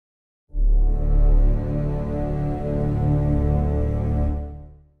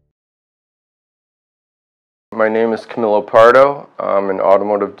My name is Camilo Pardo. I'm an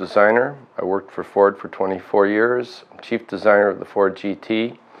automotive designer. I worked for Ford for 24 years. I'm chief designer of the Ford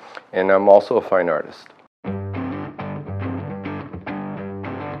GT, and I'm also a fine artist.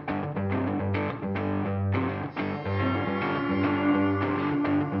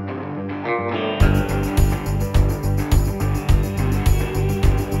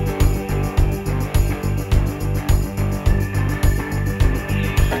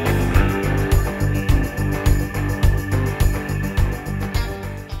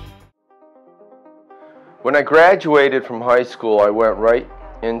 When I graduated from high school, I went right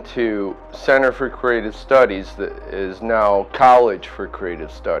into Center for Creative Studies, that is now College for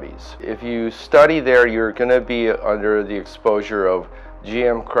Creative Studies. If you study there, you're going to be under the exposure of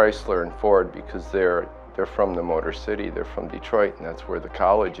GM, Chrysler, and Ford, because they're from the Motor City, they're from Detroit, and that's where the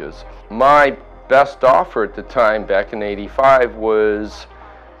college is. My best offer at the time, back in '85, was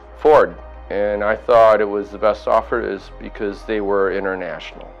Ford, and I thought it was the best offer is because they were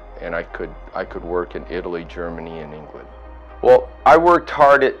international, and I could work in Italy, Germany, and England. Well, I worked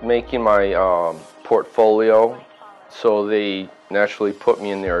hard at making my portfolio, so they naturally put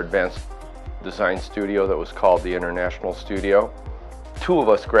me in their advanced design studio that was called the International Studio. Two of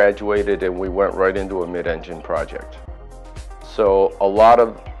us graduated and we went right into a mid-engine project. So a lot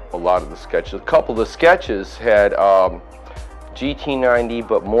of the sketches, a couple of the sketches had GT90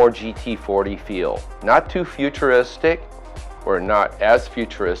 but more GT40 feel. Not too futuristic, or not as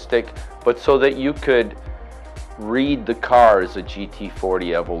futuristic, but so that you could read the car as a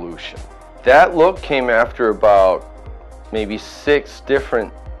GT40 evolution. That look came after about maybe 6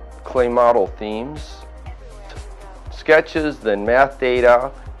 different clay model themes, sketches, then math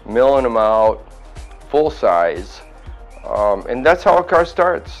data, milling them out, full size, and that's how a car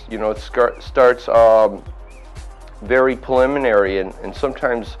starts. You know, it starts very preliminary and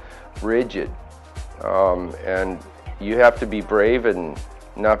sometimes rigid, and you have to be brave and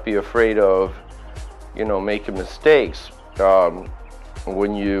not be afraid of, you know, making mistakes.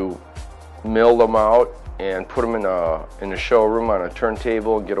 When you mill them out and put them in a showroom on a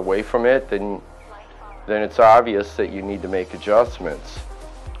turntable and get away from it, then it's obvious that you need to make adjustments.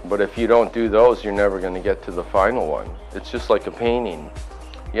 But if you don't do those, you're never going to get to the final one. It's just like a painting.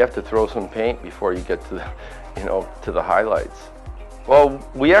 You have to throw some paint before you get to the, you know, to the highlights. Well,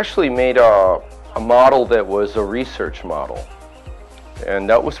 we actually made a model that was a research model, and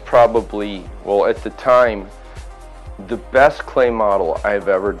that was probably, well, at the time, the best clay model I've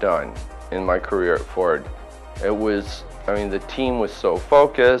ever done in my career at Ford. It was, I mean, the team was so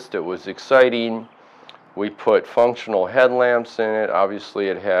focused, it was exciting. We put functional headlamps in it. Obviously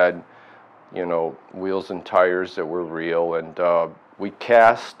it had, you know, wheels and tires that were real, and we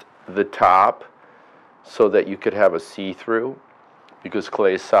cast the top so that you could have a see-through, because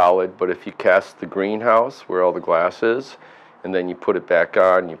clay is solid. But if you cast the greenhouse where all the glass is, and then you put it back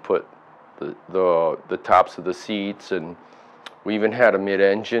on, you put the tops of the seats, and we even had a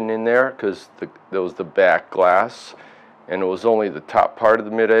mid-engine in there because there was the back glass, and it was only the top part of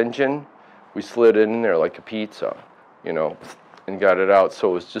the mid-engine. We slid it in there like a pizza, you know, and got it out. So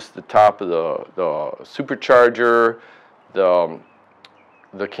it was just the top of the supercharger,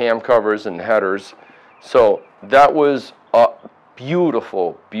 the cam covers and headers. So that was a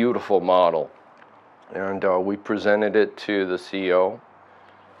beautiful, beautiful model. And we presented it to the CEO,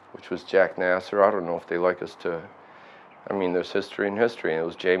 which was Jack Nasser. I don't know if they like us to, I mean, there's history and history, and it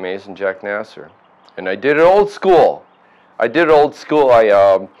was Jay Mays and Jack Nasser. And I did it old school.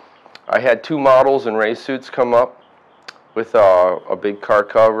 I had 2 models in race suits come up with a big car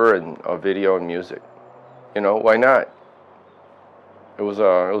cover and a video and music. You know, why not? It was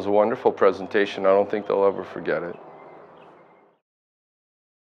a wonderful presentation. I don't think they'll ever forget it.